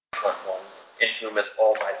excellent ones, in whom is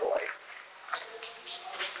all my delight.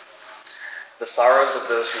 The sorrows of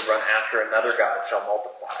those who run after another god shall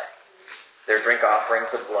multiply. Their drink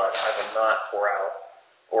offerings of blood I will not pour out,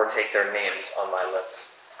 or take their names on my lips.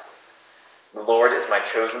 The Lord is my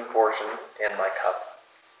chosen portion and my cup.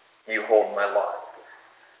 You hold my lot.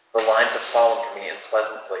 The lines have fallen to me in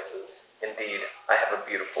pleasant places. Indeed, I have a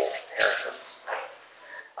beautiful inheritance.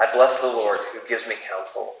 I bless the Lord who gives me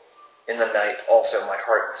counsel. In the night also my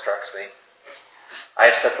heart instructs me.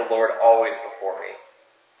 I have set the Lord always before me.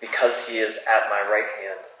 Because he is at my right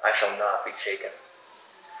hand, I shall not be shaken.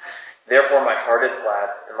 Therefore my heart is glad,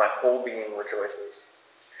 and my whole being rejoices.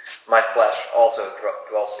 My flesh also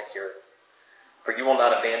dwells secure. For you will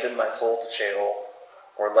not abandon my soul to Sheol,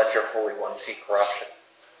 or let your Holy One see corruption.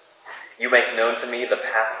 You make known to me the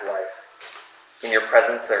path of life. In your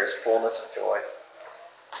presence there is fullness of joy.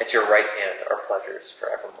 At your right hand are pleasures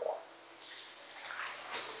forevermore.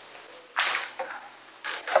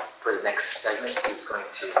 For the next segment, he's going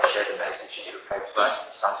to share the message he prepared to us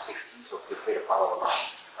in Psalm 16, so feel free to follow along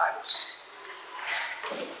in your Bibles.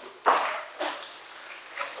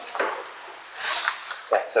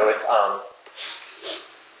 Yeah, so it's I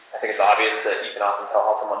think it's obvious that you can often tell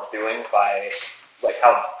how someone's doing by like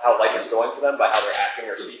how life is going for them, by how they're acting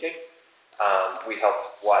or speaking. We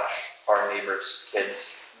helped watch our neighbor's kids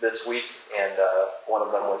this week, and one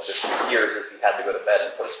of them was just in tears as he had to go to bed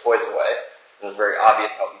and put his toys away. It was very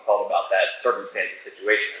obvious how he felt about that circumstance and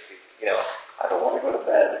situation. As he's, I don't want to go to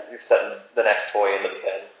bed. He's setting the next toy into the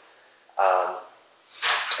bin.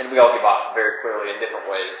 And we all give off very clearly in different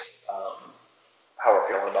ways how we're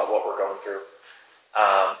feeling about what we're going through.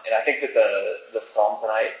 And I think that the psalm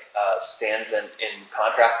tonight stands in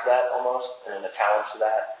contrast to that almost, and in a challenge to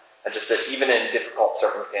that. And just that even in difficult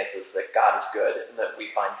circumstances, that God is good and that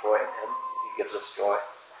we find joy in him. He gives us joy.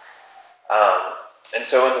 And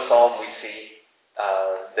so in the psalm we see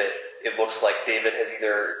that it looks like David has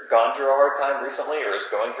either gone through a hard time recently or is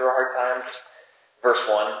going through a hard time. Just verse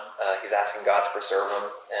 1, he's asking God to preserve him.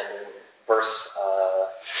 And in verse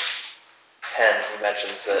 10, he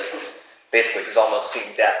mentions that basically he's almost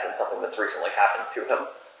seen death in something that's recently happened to him.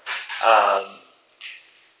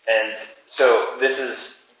 And so this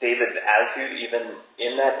is David's attitude even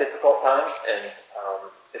in that difficult time, and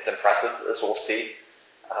it's impressive, as we'll see.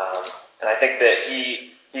 And I think that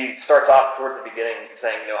he starts off towards the beginning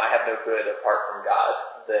saying, I have no good apart from God.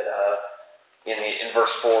 That in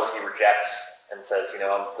verse 4 he rejects and says,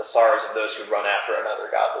 the sorrows of those who run after another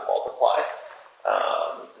God will multiply.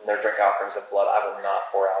 And their drink offerings of blood I will not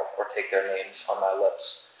pour out or take their names on my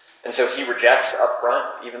lips. And so he rejects up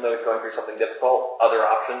front, even though he's going through something difficult, other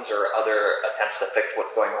options or other attempts to fix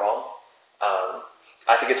what's going wrong.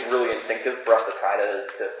 I think it's really instinctive for us to try to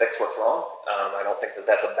fix what's wrong. I don't think that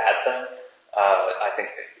that's a bad thing. I think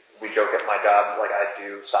we joke at my job, like I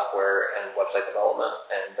do software and website development,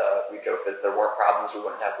 and we joke that if there weren't problems, we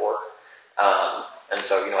wouldn't have work. And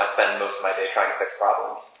so, I spend most of my day trying to fix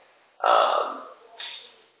problems.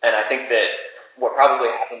 And I think that what probably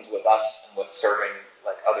happens with us and with serving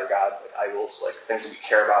like other gods, like idols, like things that we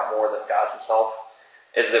care about more than God himself,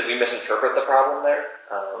 is that we misinterpret the problem there.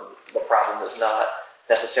 The problem is not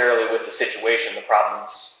necessarily with the situation, the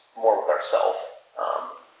problem's more with ourselves.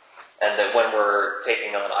 And that when we're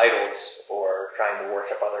taking on idols or trying to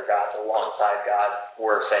worship other gods alongside God,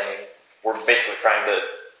 we're basically trying to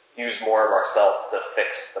use more of ourselves to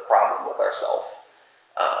fix the problem with ourselves.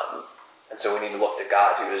 And so we need to look to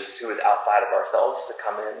God, who is outside of ourselves, to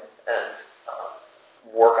come in and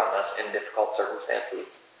work on us in difficult circumstances.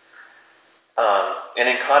 And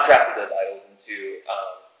in contrast to those idols and to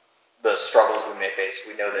the struggles we may face,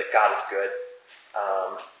 we know that God is good.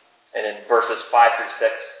 And in verses 5 through 6,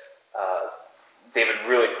 David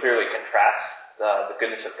really clearly contrasts the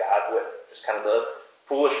goodness of God with just kind of the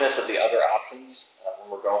foolishness of the other options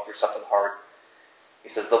when we're going through something hard. He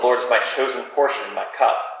says, the Lord is my chosen portion and my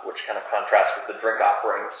cup, which kind of contrasts with the drink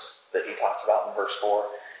offerings that he talks about in verse 4.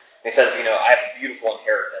 And he says, I have a beautiful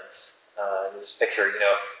inheritance. In this picture,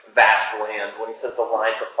 vast land. When he says the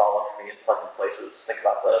lines have fallen for me in pleasant places, think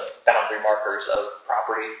about the boundary markers of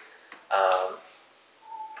property,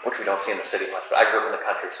 which we don't see in the city much, but I grew up in the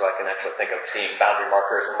country, so I can actually think of seeing boundary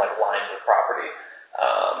markers and like lines of property.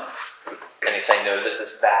 And he's saying, no, this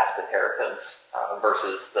is vast inheritance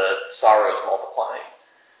versus the sorrows multiplying.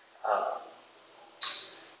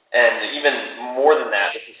 And even more than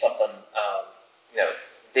that, this is something,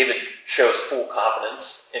 David shows full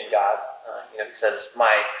confidence in God. He says,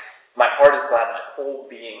 my heart is glad, my whole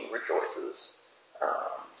being rejoices.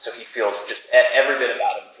 So he feels just every bit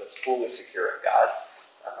about him feels fully secure in God.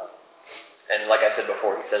 And like I said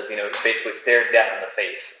before, he says, he basically stared death in the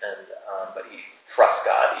face, but he trusts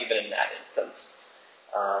God even in that instance.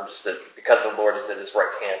 Just that because the Lord is at his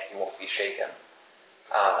right hand, he won't be shaken.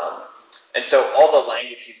 And so all the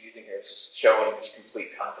language he's using here is just showing his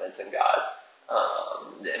complete confidence in God,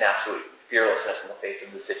 and absolute fearlessness in the face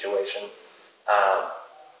of the situation.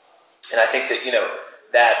 And I think that,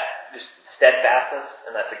 that just steadfastness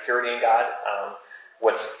and that security in God,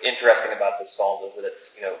 what's interesting about this psalm is that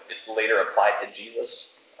it's later applied to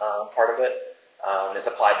Jesus, part of it. And it's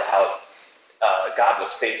applied to how God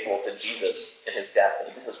was faithful to Jesus in his death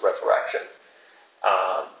and even his resurrection.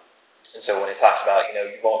 And so when it talks about,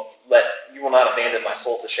 you will not abandon my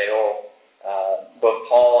soul to Sheol, both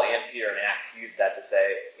Paul and Peter in Acts used that to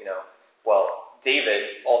say, well,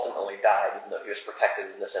 David ultimately died, even though he was protected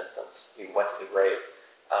in this instance. He went to the grave.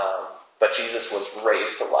 But Jesus was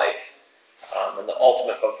raised to life. And the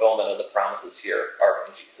ultimate fulfillment of the promises here are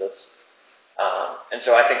in Jesus. And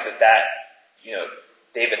so I think that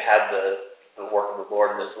David had the work of the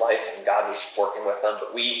Lord in his life, and God was working with them,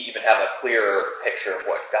 but we even have a clearer picture of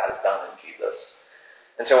what God has done in Jesus.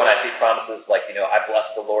 And so when I see promises like, I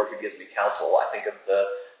bless the Lord who gives me counsel, I think of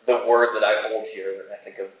the word that I hold here, and I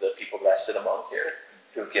think of the people that I sit among here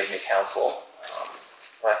who give me counsel.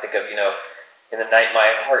 When I think of, in the night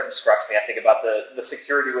my heart instructs me, I think about the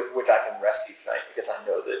security with which I can rest each night, because I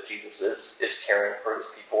know that Jesus is caring for his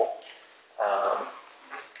people.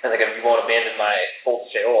 I think if you won't abandon my soul to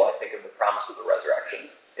Sheol, I think of the promise of the resurrection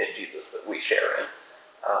in Jesus that we share in.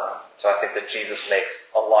 So I think that Jesus makes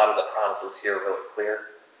a lot of the promises here really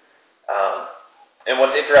clear. And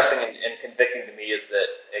what's interesting and convicting to me is that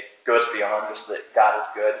it goes beyond just that God is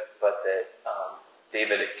good, but that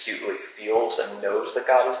David acutely feels and knows that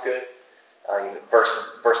God is good. Verse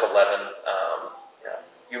 11,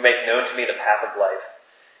 you make known to me the path of life.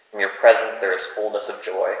 In your presence there is fullness of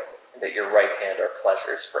joy, and at your right hand are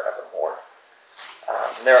pleasures forevermore.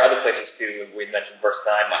 And there are other places too. We mentioned verse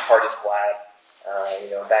 9, my heart is glad.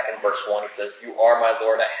 Back in verse 1 he says, you are my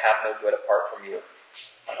Lord, I have no good apart from you.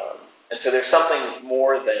 And so there's something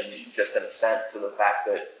more than just an assent to the fact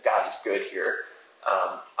that God is good here.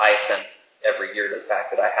 I assent every year to the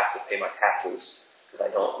fact that I have to pay my taxes, because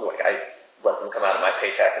I let them come out of my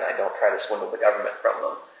paycheck and I don't try to swindle the government from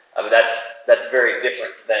them. That's very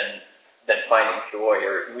different than finding joy.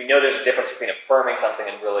 Or we know there's a difference between affirming something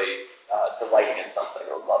and really delighting in something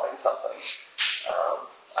or loving something.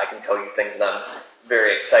 I can tell you things that I'm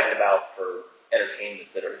very excited about for entertainment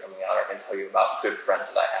that are coming out. I can tell you about good friends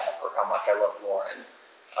that I have, or how much I love Lauren.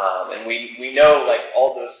 And we know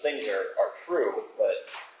all those things are true, but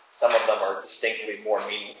some of them are distinctly more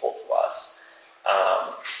meaningful to us.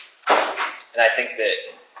 And I think that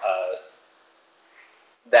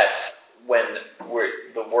that's when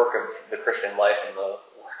the work of the Christian life and the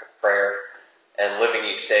work of prayer and living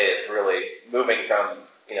each day is really moving from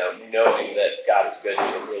knowing that God is good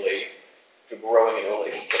to growing in a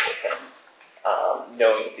relationship with him,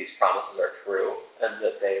 knowing that these promises are true and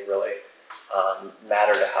that they really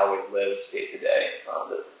matter to how we live day to day,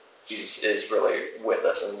 that Jesus is really with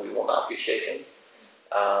us and we will not be shaken.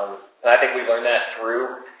 And I think we learn that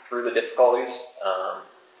through the difficulties.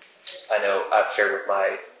 I know I've shared with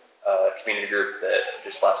my community group that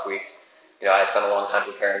just last week, I spent a long time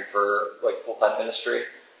preparing for full-time ministry,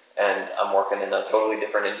 and I'm working in a totally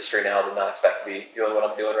different industry now. Did not expect to be doing what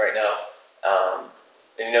I'm doing right now.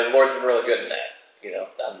 And the Lord's been really good in that.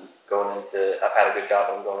 I've had a good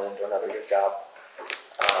job, I'm going into another good job.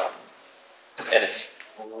 And it's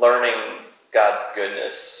learning God's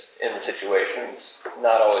goodness in the situations,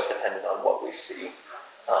 not always dependent on what we see.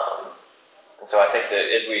 And so I think that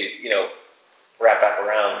as we, wrap back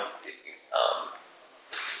around,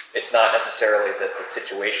 it's not necessarily that the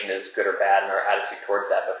situation is good or bad and our attitude towards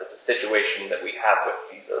that, but that the situation that we have with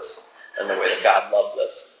Jesus and the way that God loves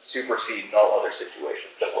us supersedes all other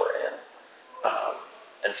situations that we're in.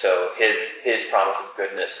 And so his promise of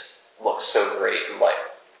goodness looks so great in life,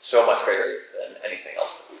 so much greater than anything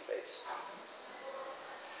else that we